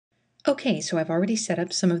Okay, so I've already set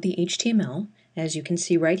up some of the HTML. As you can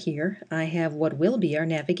see right here, I have what will be our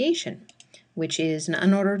navigation, which is an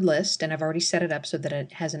unordered list, and I've already set it up so that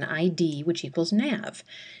it has an ID which equals nav.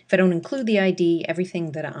 If I don't include the ID,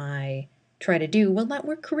 everything that I try to do will not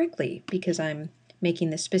work correctly because I'm making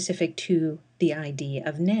this specific to the ID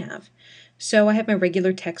of nav. So I have my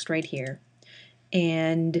regular text right here,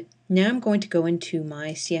 and now I'm going to go into my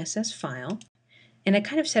CSS file, and I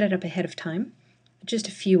kind of set it up ahead of time. Just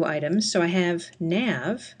a few items. So I have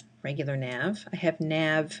nav, regular nav. I have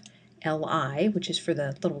nav li, which is for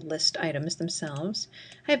the little list items themselves.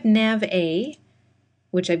 I have nav a,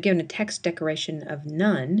 which I've given a text decoration of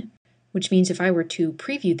none, which means if I were to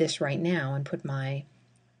preview this right now and put my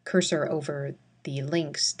cursor over the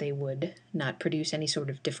links, they would not produce any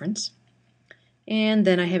sort of difference. And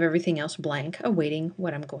then I have everything else blank, awaiting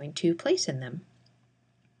what I'm going to place in them.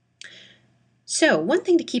 So one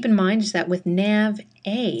thing to keep in mind is that with nav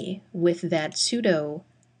A, with that pseudo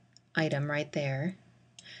item right there,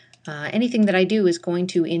 anything that I do is going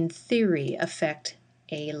to, in theory, affect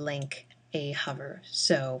a link, a hover.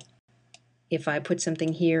 So if I put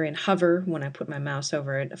something here in hover, when I put my mouse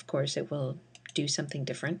over it, of course it will do something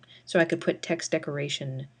different. So I could put text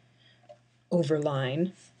decoration over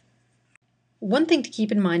line. One thing to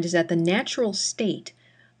keep in mind is that the natural state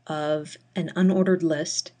of an unordered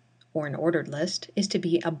list or an ordered list is to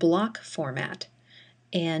be a block format,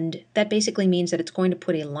 and that basically means that it's going to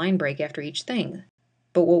put a line break after each thing.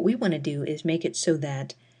 But what we want to do is make it so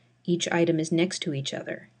that each item is next to each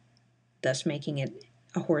other, thus making it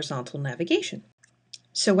a horizontal navigation.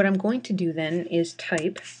 So what I'm going to do then is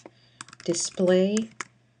type display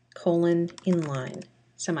inline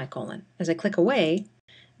semicolon. As I click away,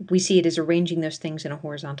 we see it is arranging those things in a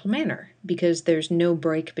horizontal manner because there's no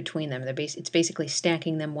break between them. It's basically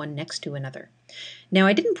stacking them one next to another. Now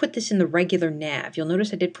I didn't put this in the regular nav. You'll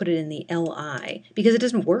notice I did put it in the LI because it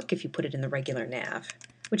doesn't work if you put it in the regular nav,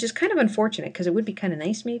 which is kind of unfortunate because it would be kind of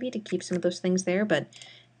nice maybe to keep some of those things there, but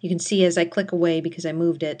you can see as I click away because I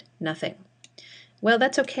moved it, nothing. Well,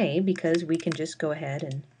 that's okay because we can just go ahead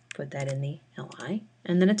and put that in the LI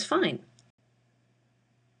and then it's fine.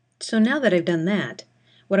 So now that I've done that,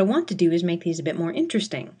 what I want to do is make these a bit more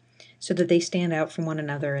interesting so that they stand out from one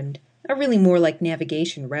another and are really more like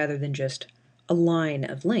navigation rather than just a line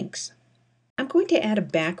of links. I'm going to add a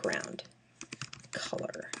background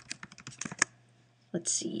color.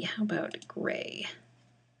 Let's see, how about gray?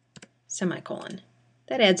 Semicolon.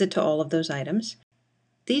 That adds it to all of those items.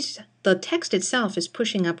 The text itself is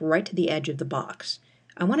pushing up right to the edge of the box.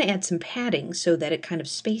 I want to add some padding so that it kind of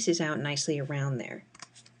spaces out nicely around there.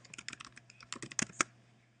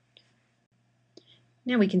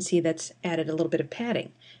 Now we can see that's added a little bit of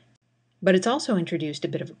padding, but it's also introduced a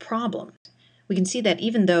bit of a problem. We can see that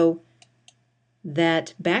even though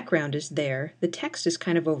that background is there, the text is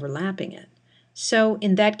kind of overlapping it. So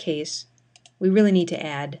in that case, we really need to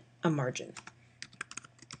add a margin.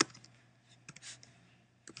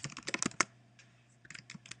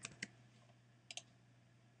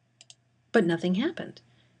 But nothing happened.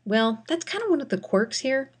 Well, that's kind of one of the quirks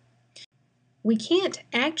here. We can't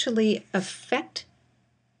actually affect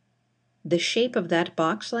the shape of that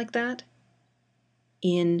box like that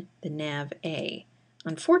in the nav A.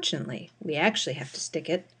 Unfortunately, we actually have to stick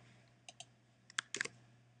it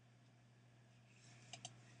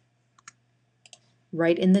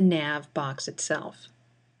right in the nav box itself.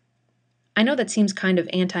 I know that seems kind of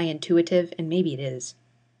anti-intuitive, and maybe it is.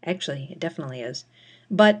 Actually, it definitely is.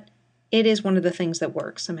 But it is one of the things that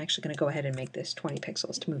works. I'm actually going to go ahead and make this 20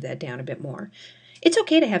 pixels to move that down a bit more. It's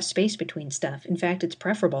okay to have space between stuff. In fact, it's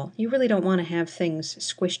preferable. You really don't want to have things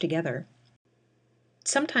squished together.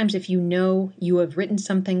 Sometimes if you know you have written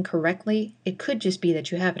something correctly, it could just be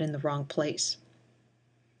that you have it in the wrong place.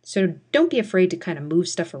 So don't be afraid to kind of move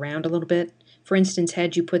stuff around a little bit. For instance,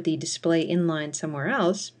 had you put the display inline somewhere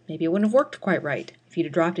else, maybe it wouldn't have worked quite right if you'd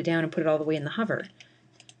have dropped it down and put it all the way in the hover.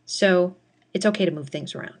 So it's okay to move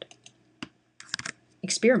things around.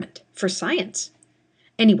 Experiment for science.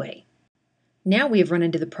 Anyway, now we have run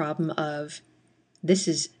into the problem of this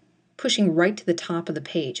is pushing right to the top of the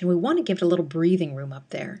page, and we want to give it a little breathing room up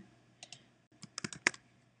there.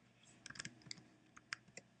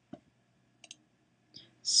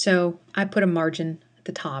 So I put a margin at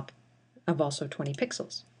the top of also 20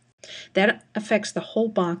 pixels. That affects the whole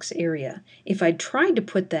box area. If I tried to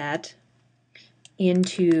put that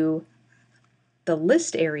into the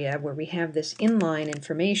list area where we have this inline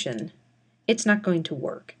information, it's not going to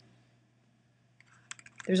work.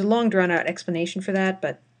 There's a long drawn-out explanation for that,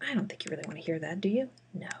 but I don't think you really want to hear that, do you?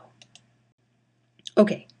 No.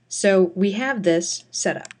 Okay, so we have this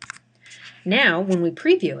set up. Now, when we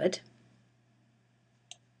preview it,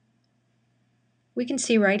 We can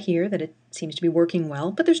see right here that it seems to be working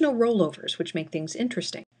well, but there's no rollovers, which make things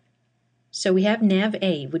interesting. So we have nav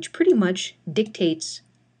A, which pretty much dictates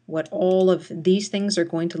what all of these things are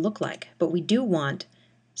going to look like, but we do want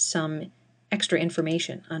some extra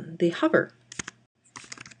information on the hover.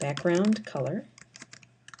 Background color.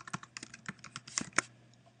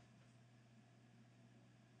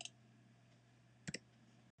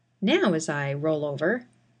 Now as I roll over,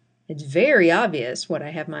 it's very obvious what I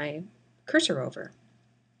have my cursor over.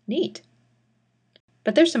 Neat.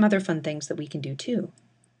 But there's some other fun things that we can do too,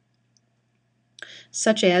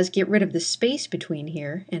 such as get rid of the space between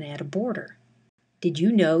here and add a border. Did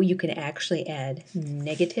you know you can actually add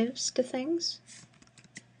negatives to things?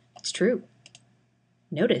 It's true.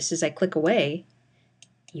 Notice as I click away,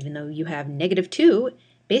 even though you have -2,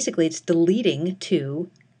 basically it's deleting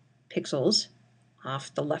 2 pixels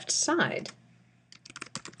off the left side.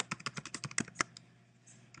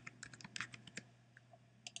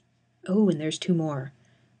 Oh, and there's 2 more.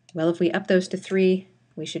 Well, if we up those to 3,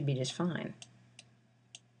 we should be just fine.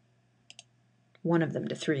 One of them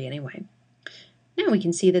to 3 anyway. Now we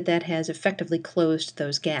can see that that has effectively closed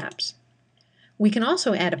those gaps. We can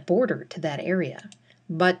also add a border to that area,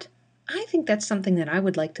 but I think that's something that I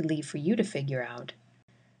would like to leave for you to figure out.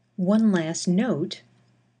 One last note,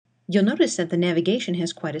 you'll notice that the navigation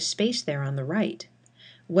has quite a space there on the right.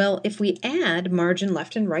 Well, if we add margin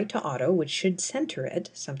left and right to auto, which should center it,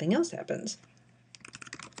 something else happens.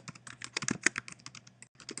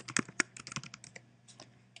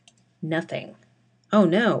 Nothing. Oh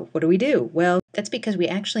no, what do we do? Well, that's because we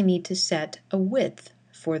actually need to set a width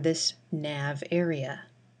for this nav area.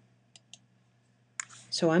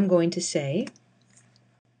 So I'm going to say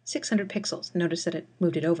 600 pixels. Notice that it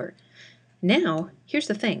moved it over. Now, here's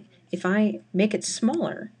the thing. If I make it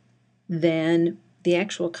smaller than the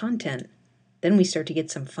actual content, then we start to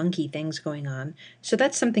get some funky things going on. So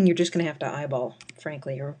that's something you're just going to have to eyeball,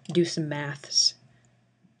 frankly, or do some maths.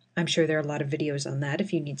 I'm sure there are a lot of videos on that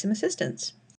if you need some assistance.